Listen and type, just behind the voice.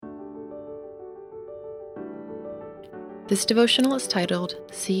This devotional is titled,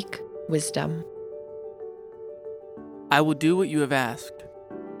 Seek Wisdom. I will do what you have asked.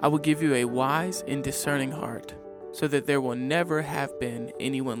 I will give you a wise and discerning heart, so that there will never have been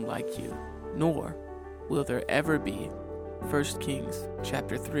anyone like you, nor will there ever be. 1 Kings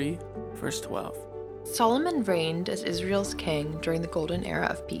chapter 3, verse 12. Solomon reigned as Israel's king during the golden era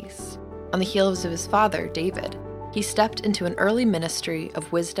of peace. On the heels of his father, David, he stepped into an early ministry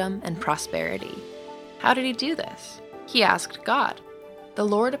of wisdom and prosperity. How did he do this? He asked God. The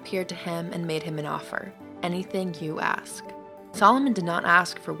Lord appeared to him and made him an offer. Anything you ask. Solomon did not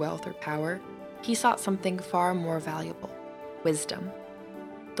ask for wealth or power. He sought something far more valuable, wisdom.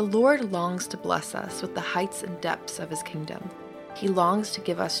 The Lord longs to bless us with the heights and depths of his kingdom. He longs to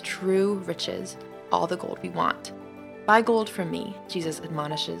give us true riches, all the gold we want. Buy gold from me, Jesus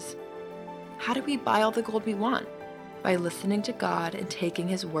admonishes. How do we buy all the gold we want? By listening to God and taking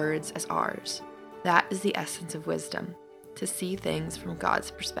his words as ours. That is the essence of wisdom, to see things from God's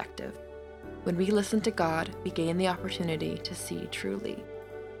perspective. When we listen to God, we gain the opportunity to see truly.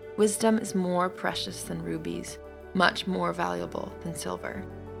 Wisdom is more precious than rubies, much more valuable than silver.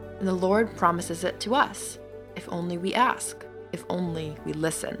 And the Lord promises it to us, if only we ask, if only we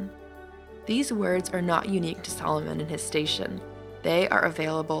listen. These words are not unique to Solomon and his station. They are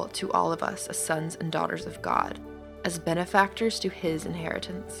available to all of us as sons and daughters of God, as benefactors to his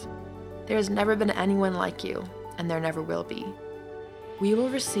inheritance. There has never been anyone like you, and there never will be. We will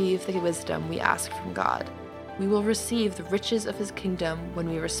receive the wisdom we ask from God. We will receive the riches of his kingdom when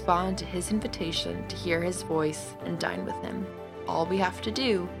we respond to his invitation to hear his voice and dine with him. All we have to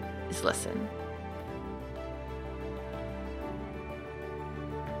do is listen.